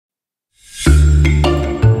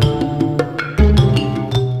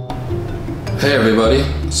Hey everybody,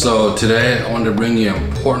 so today I wanted to bring you an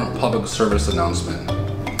important public service announcement.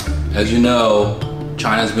 As you know,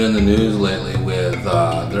 China's been in the news lately with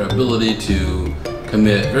their ability to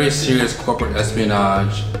commit very serious corporate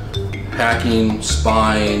espionage, hacking,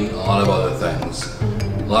 spying, a lot of other things.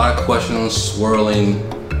 A lot of questions swirling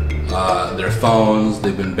their phones.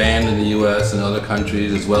 They've been banned in the US and other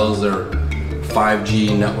countries, as well as their 5G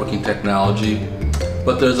networking technology.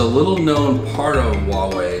 But there's a little known part of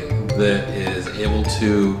Huawei that is able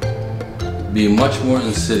to be much more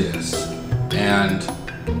insidious, and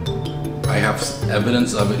I have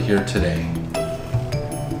evidence of it here today.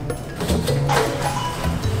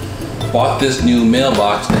 Bought this new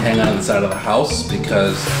mailbox to hang on the side of the house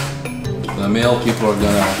because the mail people are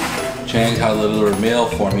gonna change how they deliver mail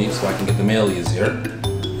for me so I can get the mail easier.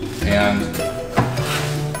 And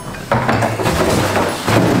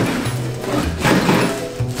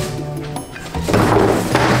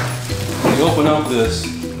when you open up this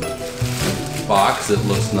box, it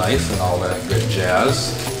looks nice and all that good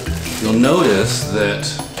jazz. You'll notice that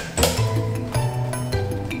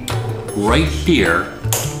right here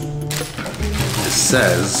it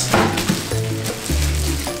says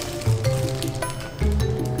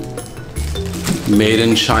made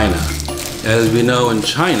in China. As we know, in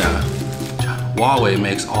China, Huawei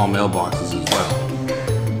makes all mailboxes as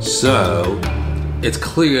well. So it's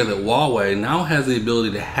clear that Huawei now has the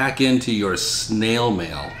ability to hack into your snail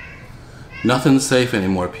mail. Nothing's safe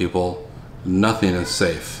anymore, people. Nothing is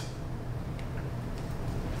safe.